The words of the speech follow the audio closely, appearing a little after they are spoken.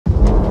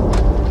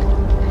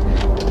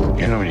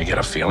when you get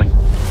a feeling?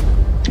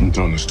 I'm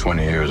doing this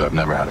 20 years. I've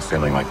never had a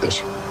feeling like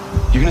this.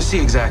 You're gonna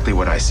see exactly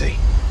what I see.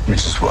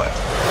 Which is what?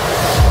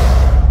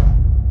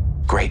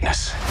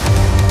 Greatness.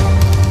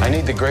 I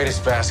need the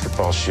greatest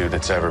basketball shoe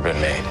that's ever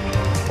been made.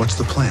 What's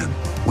the plan?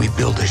 We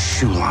build a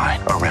shoe line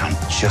around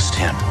just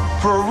him.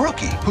 For a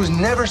rookie who's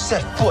never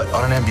set foot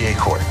on an NBA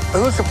court.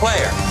 Who's the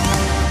player?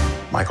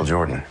 Michael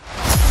Jordan.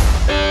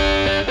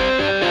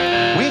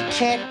 We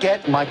can't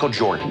get Michael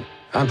Jordan.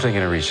 I'm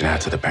thinking of reaching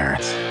out to the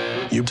parents.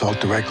 You talk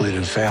directly to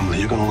the family,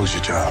 you're gonna lose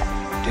your job.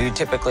 Do you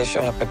typically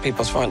show up at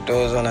people's front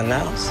doors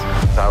unannounced?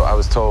 I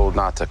was told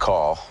not to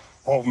call.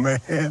 Oh,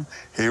 man,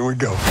 here we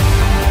go.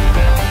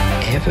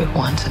 Every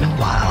once in a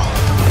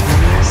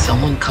while,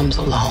 someone comes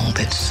along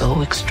that's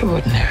so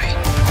extraordinary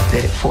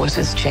that it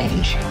forces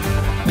change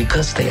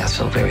because they are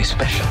so very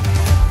special.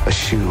 A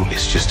shoe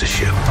is just a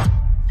shoe.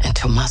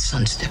 Until my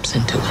son steps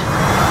into it.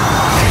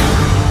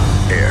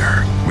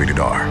 Air, rated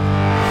R.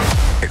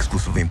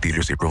 Exclusively in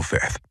theaters April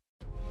 5th.